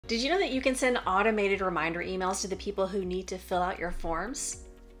Did you know that you can send automated reminder emails to the people who need to fill out your forms?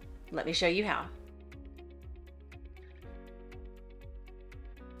 Let me show you how.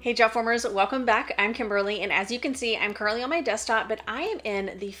 Hey Jotformers, welcome back. I'm Kimberly, and as you can see, I'm currently on my desktop, but I am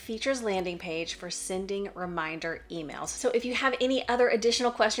in the features landing page for sending reminder emails. So if you have any other additional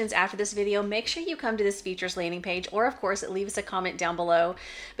questions after this video, make sure you come to this features landing page, or of course, leave us a comment down below.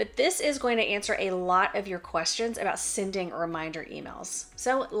 But this is going to answer a lot of your questions about sending reminder emails.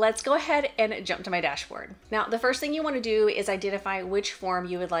 So let's go ahead and jump to my dashboard. Now, the first thing you want to do is identify which form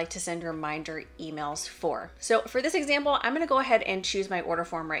you would like to send reminder emails for. So for this example, I'm going to go ahead and choose my order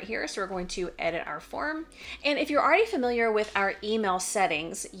form right here. So we're going to edit our form. And if you're already familiar with our email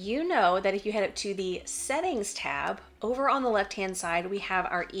settings, you know that if you head up to the settings tab, over on the left-hand side, we have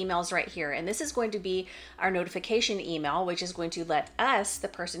our emails right here. And this is going to be our notification email, which is going to let us, the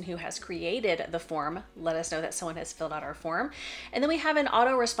person who has created the form, let us know that someone has filled out our form. And then we have an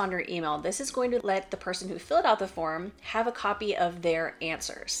autoresponder email. This is going to let the person who filled out the form have a copy of their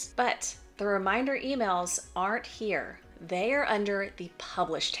answers. But the reminder emails aren't here. They are under the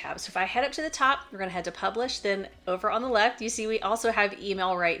Publish tab. So if I head up to the top, we're gonna head to Publish, then over on the left, you see we also have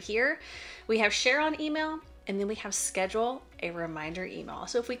email right here. We have Share on Email, and then we have Schedule a reminder email.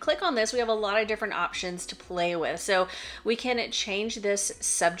 So if we click on this, we have a lot of different options to play with. So we can change this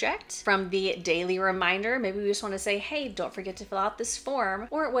subject from the daily reminder. Maybe we just want to say, hey, don't forget to fill out this form,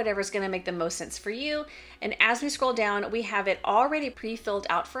 or whatever's going to make the most sense for you. And as we scroll down, we have it already pre-filled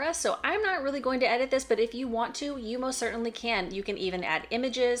out for us. So I'm not really going to edit this, but if you want to, you most certainly can. You can even add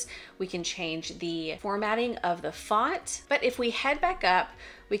images. We can change the formatting of the font. But if we head back up,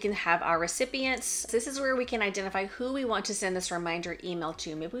 we can have our recipients. This is where we can identify who we want to send this reminder email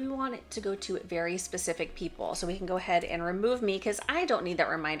to. Maybe we want it to go to very specific people. So we can go ahead and remove me because I don't need that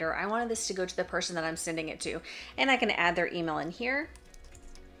reminder. I wanted this to go to the person that I'm sending it to. And I can add their email in here.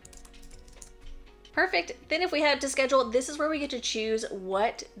 Perfect. Then if we head up to schedule, this is where we get to choose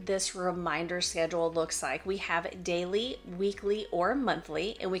what this reminder schedule looks like. We have daily, weekly, or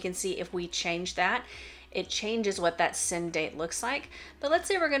monthly, and we can see if we change that, it changes what that send date looks like. But let's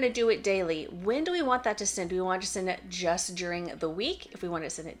say we're going to do it daily. When do we want that to send? Do we want to send it just during the week? If we want to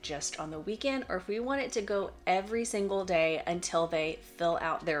send it just on the weekend, or if we want it to go every single day until they fill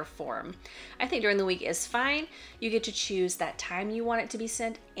out their form. I think during the week is fine. You get to choose that time you want it to be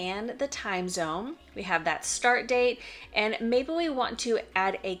sent and the time zone. We have that start date, and maybe we want to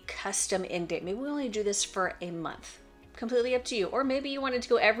add a custom end date. Maybe we only do this for a month. Completely up to you. Or maybe you want it to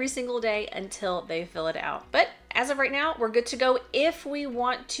go every single day until they fill it out. But as of right now, we're good to go. If we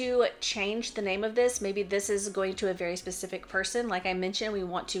want to change the name of this, maybe this is going to a very specific person. Like I mentioned, we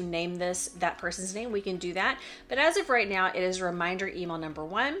want to name this that person's name, we can do that. But as of right now, it is reminder email number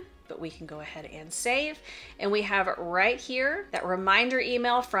 1. But we can go ahead and save. And we have right here that reminder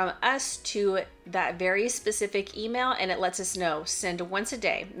email from us to that very specific email, and it lets us know send once a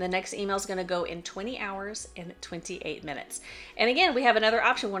day. The next email is going to go in 20 hours and 28 minutes. And again, we have another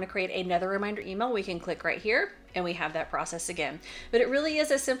option. We want to create another reminder email. We can click right here and we have that process again. But it really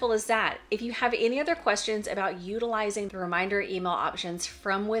is as simple as that. If you have any other questions about utilizing the reminder email options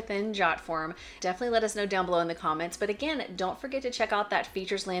from within Jotform, definitely let us know down below in the comments. But again, don't forget to check out that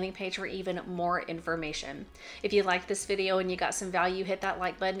features landing page for even more information. If you liked this video and you got some value, hit that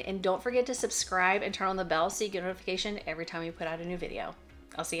like button, and don't forget to subscribe and turn on the bell so you get a notification every time we put out a new video.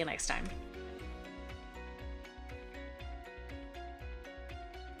 I'll see you next time.